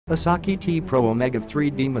Osaki T-Pro Omega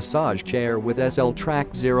 3D Massage Chair with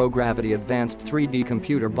SL-track Zero Gravity Advanced 3D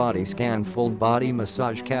Computer Body Scan Full Body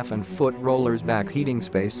Massage Calf and Foot Rollers Back Heating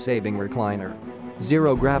Space Saving Recliner.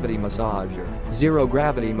 Zero Gravity Massager. Zero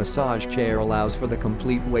Gravity Massage Chair allows for the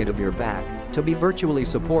complete weight of your back to be virtually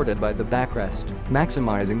supported by the backrest,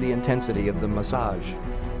 maximizing the intensity of the massage.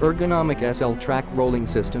 Ergonomic SL-track rolling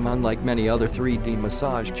system. Unlike many other 3D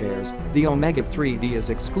massage chairs, the Omega 3D is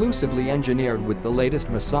exclusively engineered with the latest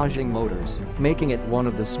massaging motors, making it one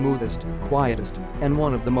of the smoothest, quietest, and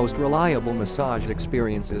one of the most reliable massage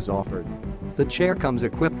experiences offered. The chair comes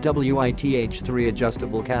equipped with 3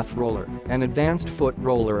 adjustable calf roller, an advanced foot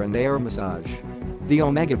roller and air massage. The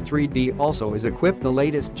Omega 3D also is equipped with the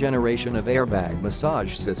latest generation of airbag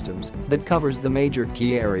massage systems that covers the major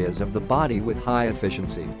key areas of the body with high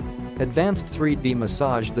efficiency. Advanced 3D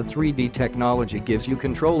massage. The 3D technology gives you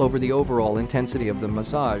control over the overall intensity of the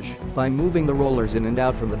massage by moving the rollers in and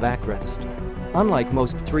out from the backrest. Unlike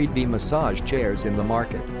most 3D massage chairs in the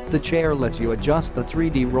market, the chair lets you adjust the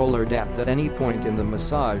 3D roller depth at any point in the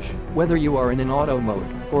massage, whether you are in an auto mode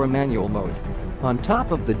or a manual mode. On top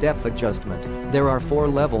of the depth adjustment, there are 4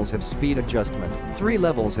 levels of speed adjustment, 3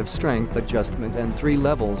 levels of strength adjustment and 3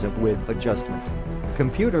 levels of width adjustment.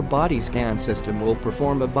 Computer body scan system will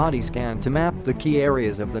perform a body scan to map the key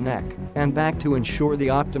areas of the neck and back to ensure the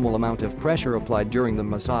optimal amount of pressure applied during the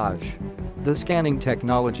massage. The scanning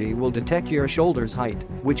technology will detect your shoulder's height,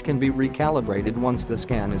 which can be recalibrated once the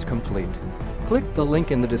scan is complete. Click the link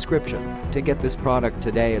in the description to get this product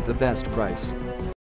today at the best price.